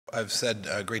I've said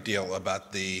a great deal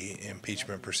about the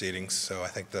impeachment proceedings, so I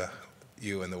think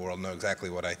you and the world know exactly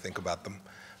what I think about them.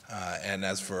 And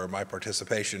as for my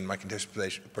participation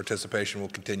will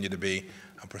continue to be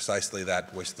precisely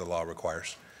that which the law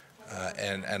requires.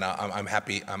 And I'm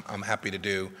happy to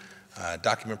do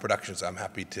document productions. I'm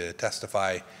happy to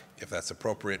testify if that's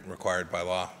appropriate and required by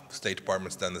law. The State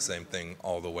Department's done the same thing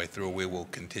all the way through. We will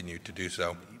continue to do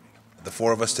so. The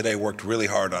four of us today worked really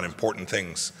hard on important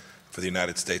things for the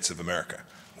United States of America.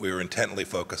 We were intently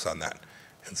focused on that.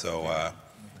 And so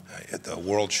the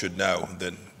world should know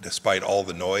that despite all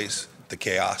the noise, the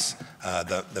chaos,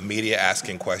 the media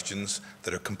asking questions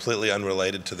that are completely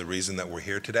unrelated to the reason that we're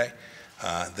here today,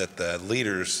 that the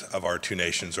leaders of our two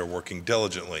nations are working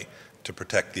diligently to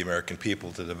protect the American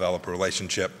people, to develop a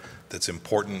relationship that's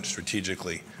important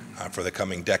strategically for the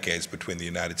coming decades between the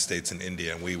United States and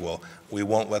India. And we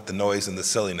won't let the noise and the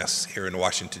silliness here in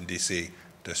Washington, D.C.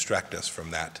 distract us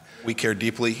from that. We care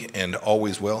deeply and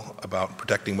always will about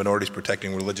protecting minorities,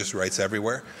 protecting religious rights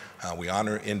everywhere. We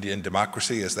honor Indian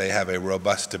democracy as they have a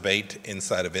robust debate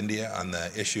inside of India on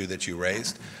the issue that you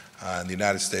raised. And the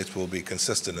United States will be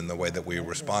consistent in the way that we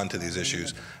respond to these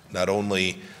issues, not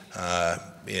only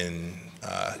in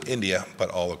India,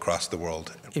 but all across the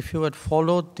world. If you had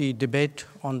followed the debate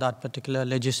on that particular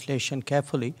legislation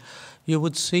carefully, you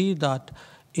would see that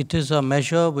it is a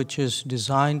measure which is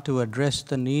designed to address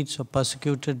the needs of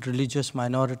persecuted religious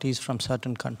minorities from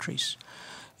certain countries.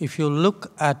 If you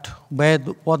look at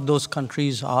what those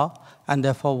countries are, and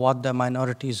therefore what their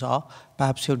minorities are,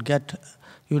 perhaps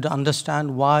you'd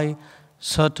understand why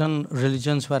certain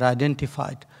religions were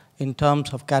identified in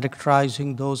terms of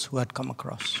characterizing those who had come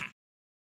across.